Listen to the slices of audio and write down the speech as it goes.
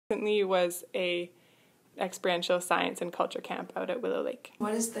Recently was a experiential science and culture camp out at Willow Lake.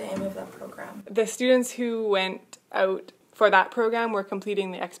 What is the aim of that program? The students who went out for that program were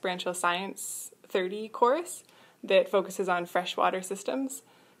completing the Experiential Science 30 course that focuses on freshwater systems.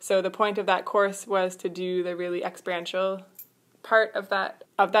 So the point of that course was to do the really experiential part of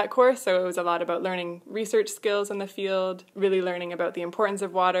that course. So it was a lot about learning research skills in the field, really learning about the importance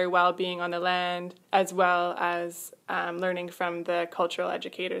of water while being on the land, as well as learning from the cultural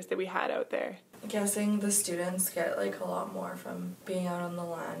educators that we had out there. I'm guessing the students get like a lot more from being out on the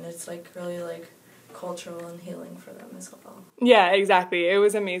land. It's like really like cultural and healing for them as well. Yeah, exactly. It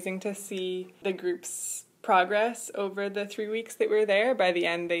was amazing to see the group's progress over the 3 weeks that we were there. By the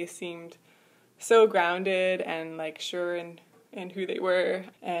end, they seemed so grounded and like sure in who they were.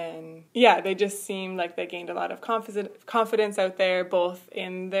 And yeah, they just seemed like they gained a lot of confidence out there, both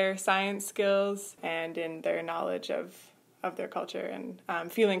in their science skills and in their knowledge of their culture,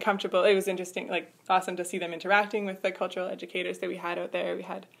 and feeling comfortable. It was interesting, like awesome to see them interacting with the cultural educators that we had out there. We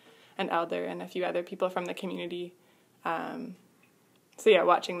had an elder and a few other people from the community. So yeah,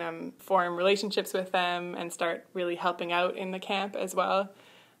 watching them form relationships with them and start really helping out in the camp as well.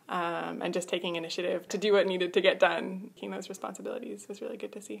 And just taking initiative to do what needed to get done, taking those responsibilities was really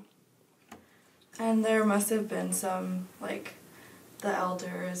good to see. And there must have been some, like, the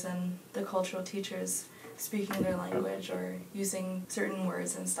elders and the cultural teachers speaking their language or using certain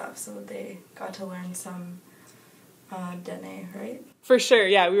words and stuff, so they got to learn some Dene, right? For sure,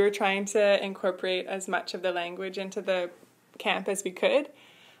 yeah. We were trying to incorporate as much of the language into the camp as we could.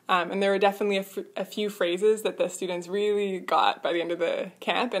 And there were definitely a few phrases that the students really got by the end of the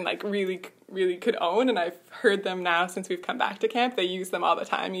camp and like really, really could own. And I've heard them now since we've come back to camp. They use them all the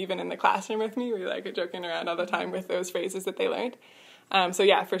time, even in the classroom with me. We like joking around all the time with those phrases that they learned. So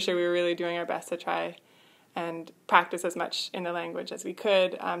yeah, for sure, we were really doing our best to try and practice as much in the language as we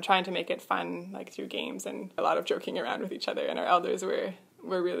could, trying to make it fun, like through games and a lot of joking around with each other. And our elders were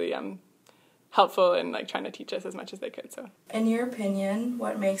really helpful in like trying to teach us as much as they could. So, in your opinion,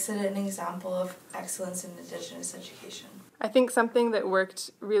 what makes it an example of excellence in Indigenous education? I think something that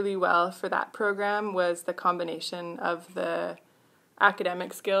worked really well for that program was the combination of the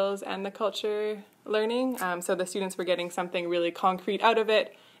academic skills and the culture learning. So the students were getting something really concrete out of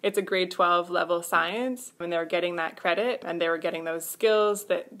it. It's a grade 12 level science, and they were getting that credit, and they were getting those skills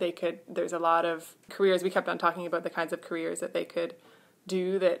that they could, there's a lot of careers, we kept on talking about the kinds of careers that they could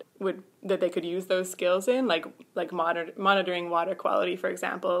do that they could use those skills in, like monitoring water quality, for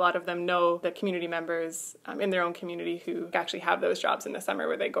example. A lot of them know the community members in their own community who actually have those jobs in the summer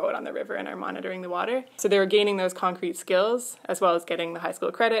where they go out on the river and are monitoring the water. So they were gaining those concrete skills, as well as getting the high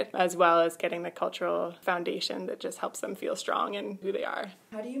school credit, as well as getting the cultural foundation that just helps them feel strong in who they are.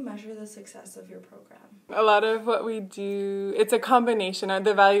 How do you measure the success of your program? A lot of what we do, it's a combination.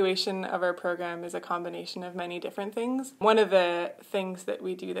 The evaluation of our program is a combination of many different things. One of the things that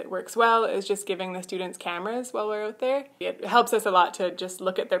we do that works well is just giving the students cameras while we're out there. It helps us a lot to just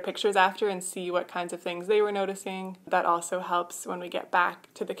look at their pictures after and see what kinds of things they were noticing. That also helps when we get back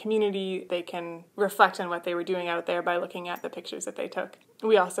to the community. They can reflect on what they were doing out there by looking at the pictures that they took.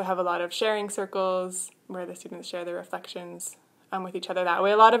 We also have a lot of sharing circles where the students share their reflections with each other that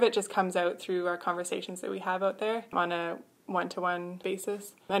way. A lot of it just comes out through our conversations that we have out there on a one-to-one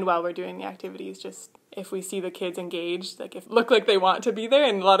basis. And while we're doing the activities, just if we see the kids engaged, like if look like they want to be there,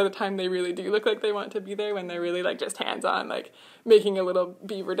 and a lot of the time they really do look like they want to be there when they're really like just hands-on, like making a little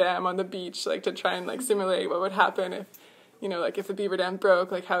beaver dam on the beach, like to try and like simulate what would happen if, you know, like if the beaver dam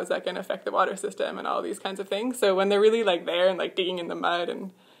broke, like how is that going to affect the water system and all these kinds of things. So when they're really like there and like digging in the mud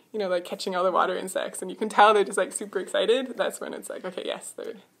and, you know, like catching all the water insects, and you can tell they're just like super excited, that's when it's like, okay, yes,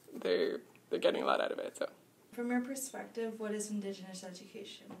 they're getting a lot out of it. So from your perspective, what is Indigenous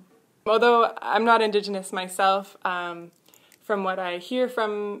education? Although I'm not Indigenous myself, from what I hear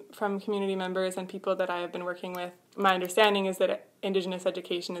from community members and people that I have been working with, my understanding is that Indigenous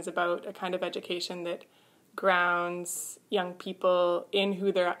education is about a kind of education that grounds young people in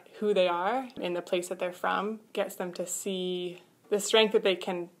who they are, in the place that they're from, gets them to see the strength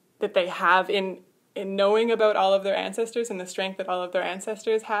that they have in knowing about all of their ancestors and the strength that all of their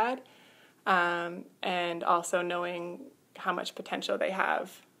ancestors had, and also knowing how much potential they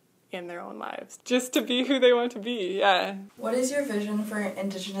have in their own lives, just to be who they want to be. Yeah. What is your vision for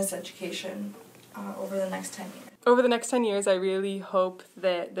Indigenous education over the next 10 years? Over the next 10 years, I really hope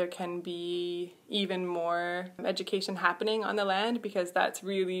that there can be even more education happening on the land, because that's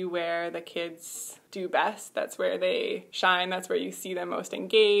really where the kids do best. That's where they shine. That's where you see them most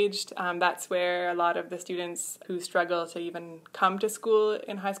engaged. That's where a lot of the students who struggle to even come to school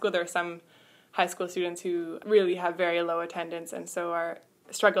in high school, there are some high school students who really have very low attendance and so are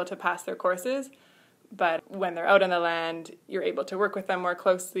struggle to pass their courses. But when they're out on the land, you're able to work with them more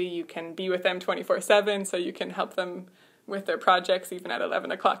closely. You can be with them 24/7, so you can help them with their projects even at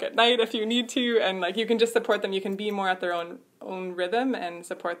 11 o'clock at night if you need to. And like you can just support them. You can be more at their own rhythm and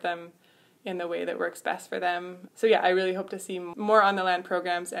support them in the way that works best for them. So yeah, I really hope to see more on the land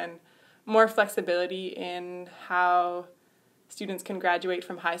programs and more flexibility in how students can graduate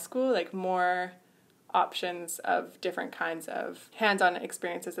from high school, like more options of different kinds of hands-on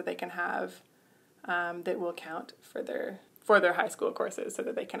experiences that they can have that will count for their high school courses so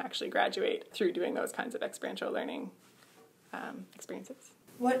that they can actually graduate through doing those kinds of experiential learning experiences.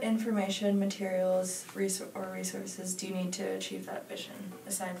 What information, materials, or resources do you need to achieve that vision,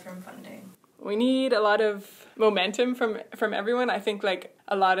 aside from funding? We need a lot of momentum from everyone. I think like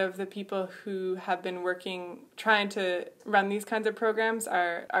a lot of the people who have been working, trying to run these kinds of programs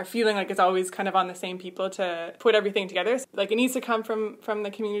are feeling like it's always kind of on the same people to put everything together. Like it needs to come from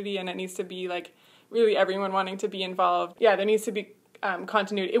the community, and it needs to be like really everyone wanting to be involved. Yeah, there needs to be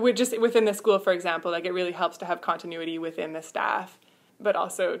continuity. It would just within the school, for example, like it really helps to have continuity within the staff, but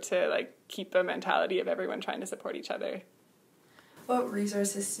also to like keep the mentality of everyone trying to support each other. What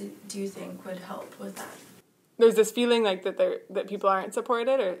resources do you think would help with that? There's this feeling like that people aren't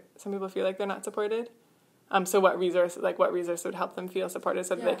supported, or some people feel like they're not supported. So what resource would help them feel supported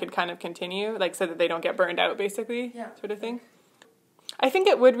so that they could kind of continue, like so that they don't get burned out, basically, sort of thing. I think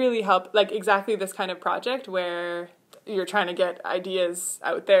it would really help, like exactly this kind of project where you're trying to get ideas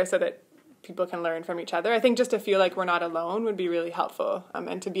out there so that people can learn from each other. I think just to feel like we're not alone would be really helpful,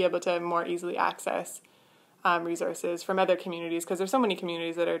 and to be able to more easily access resources from other communities, because there's so many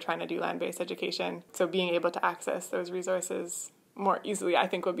communities that are trying to do land-based education. So being able to access those resources more easily, I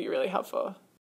think, would be really helpful.